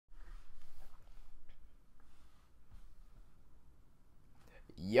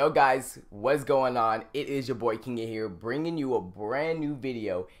Yo guys, what's going on? It is your boy King here, bringing you a brand new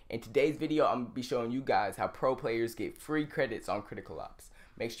video. In today's video, I'm gonna be showing you guys how pro players get free credits on Critical Ops.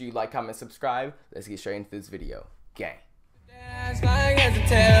 Make sure you like, comment, subscribe. Let's get straight into this video. Gang. And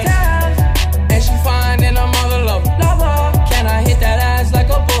she fine and I'm all alone. Can I hit that ass like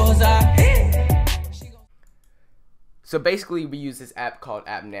a bullseye? So basically, we use this app called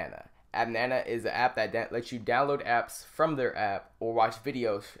AppNana. AppNana is an app that lets you download apps from their app or watch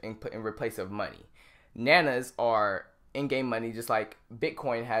videos and put in replace of money. Nanas are in-game money, just like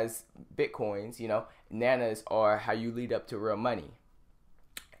Bitcoin has Bitcoins, you know. Nanas are how you lead up to real money.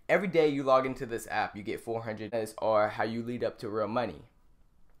 Every day you log into this app, you get 400. Nanas are how you lead up to real money.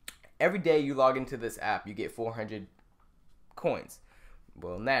 Every day you log into this app, you get 400 coins.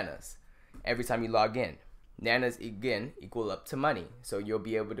 Well, nanas. Every time you log in. Nanas, again, equal up to money. So you'll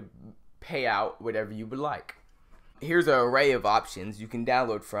be able to pay out whatever you would like. Here's an array of options you can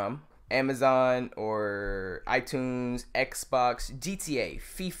download from Amazon or iTunes, Xbox, GTA,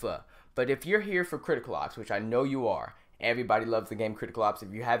 FIFA. But if you're here for Critical Ops, which I know you are, everybody loves the game Critical Ops.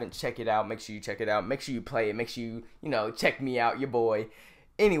 If you haven't checked it out, make sure you check it out. Make sure you play it. Make sure you check me out, your boy.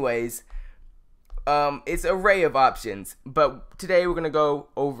 Anyways, it's an array of options. But today we're going to go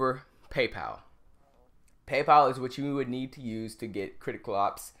over PayPal. PayPal is what you would need to use to get Critical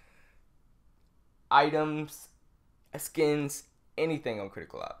Ops items, skins, anything on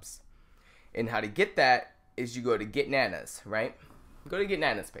Critical Ops. And how to get that is you go to Get Nanas, right? Go to Get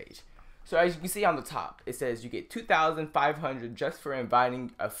Nanas page. So as you can see on the top, it says you get 2,500 just for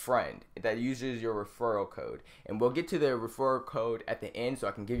inviting a friend that uses your referral code. And we'll get to the referral code at the end so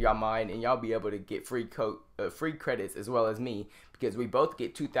I can give y'all mine and y'all be able to get free credits as well as me, because we both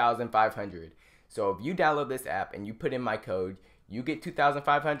get 2,500. So if you download this app and you put in my code, you get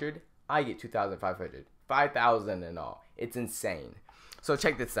 2,500, I get 2,500, 5,000 in all. It's insane. So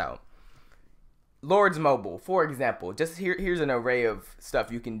check this out. Lords Mobile, for example, just here's an array of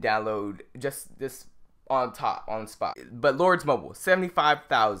stuff you can download just this on the spot. But Lords Mobile,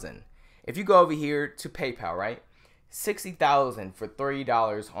 75,000. If you go over here to PayPal, right? 60,000 for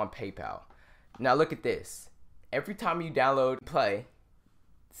 $3 on PayPal. Now look at this. Every time you download play,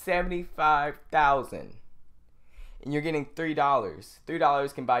 75,000, and you're getting $3.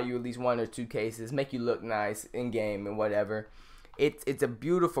 $3 can buy you at least 1 or 2 cases, make you look nice in game and whatever. It's a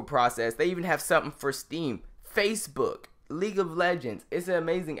beautiful process. They even have something for Steam, Facebook, League of Legends. It's an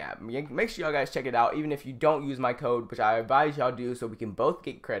amazing app. Make sure y'all guys check it out, even if you don't use my code, which I advise y'all do, so we can both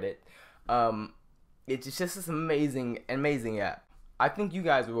get credit. It's just this amazing app. I think you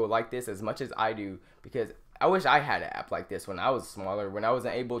guys will like this as much as I do, because I wish I had an app like this when I was smaller, when I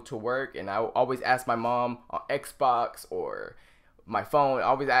wasn't able to work, and I always asked my mom on Xbox or my phone, I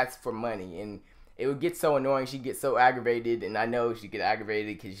always asked for money, and it would get so annoying. She'd get so aggravated, and I know she'd get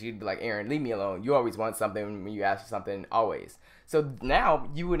aggravated because she'd be like, Aaron, leave me alone. You always want something when you ask for something, always. So now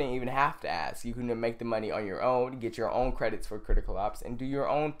you wouldn't even have to ask. You can make the money on your own, get your own credits for Critical Ops, and do your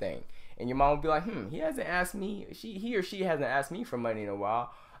own thing. And your mom would be like, he hasn't asked me, he or she hasn't asked me for money in a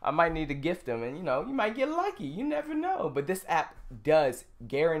while. I might need to gift them, and you might get lucky. You never know. But this app does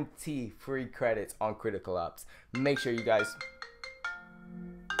guarantee free credits on Critical Ops. Make sure you guys.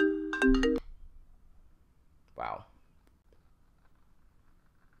 Wow.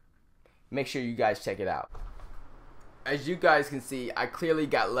 Make sure you guys check it out. As you guys can see, I clearly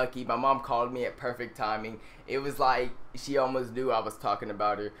got lucky. My mom called me at perfect timing. It was like she almost knew I was talking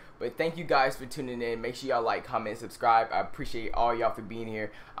about her. But thank you guys for tuning in. Make sure y'all like, comment, subscribe. I appreciate all y'all for being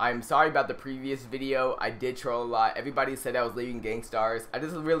here. I'm sorry about the previous video. I did troll a lot. Everybody said I was leaving GankStars. I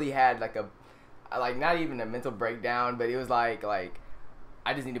just really had like not even a mental breakdown, but it was like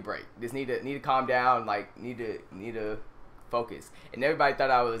I just need a break. Just need to calm down. Like need to focus. And everybody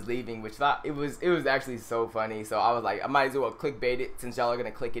thought I was leaving, which it was actually so funny. So I was like, I might as well clickbait it since y'all are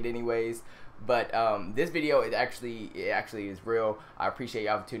gonna click it anyways. But this video, it actually is real. I appreciate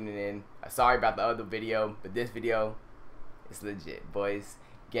y'all for tuning in. Sorry about the other video, but this video is legit, boys.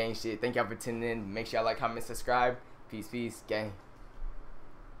 Gang shit. Thank y'all for tuning in. Make sure y'all like, comment, subscribe. Peace, gang.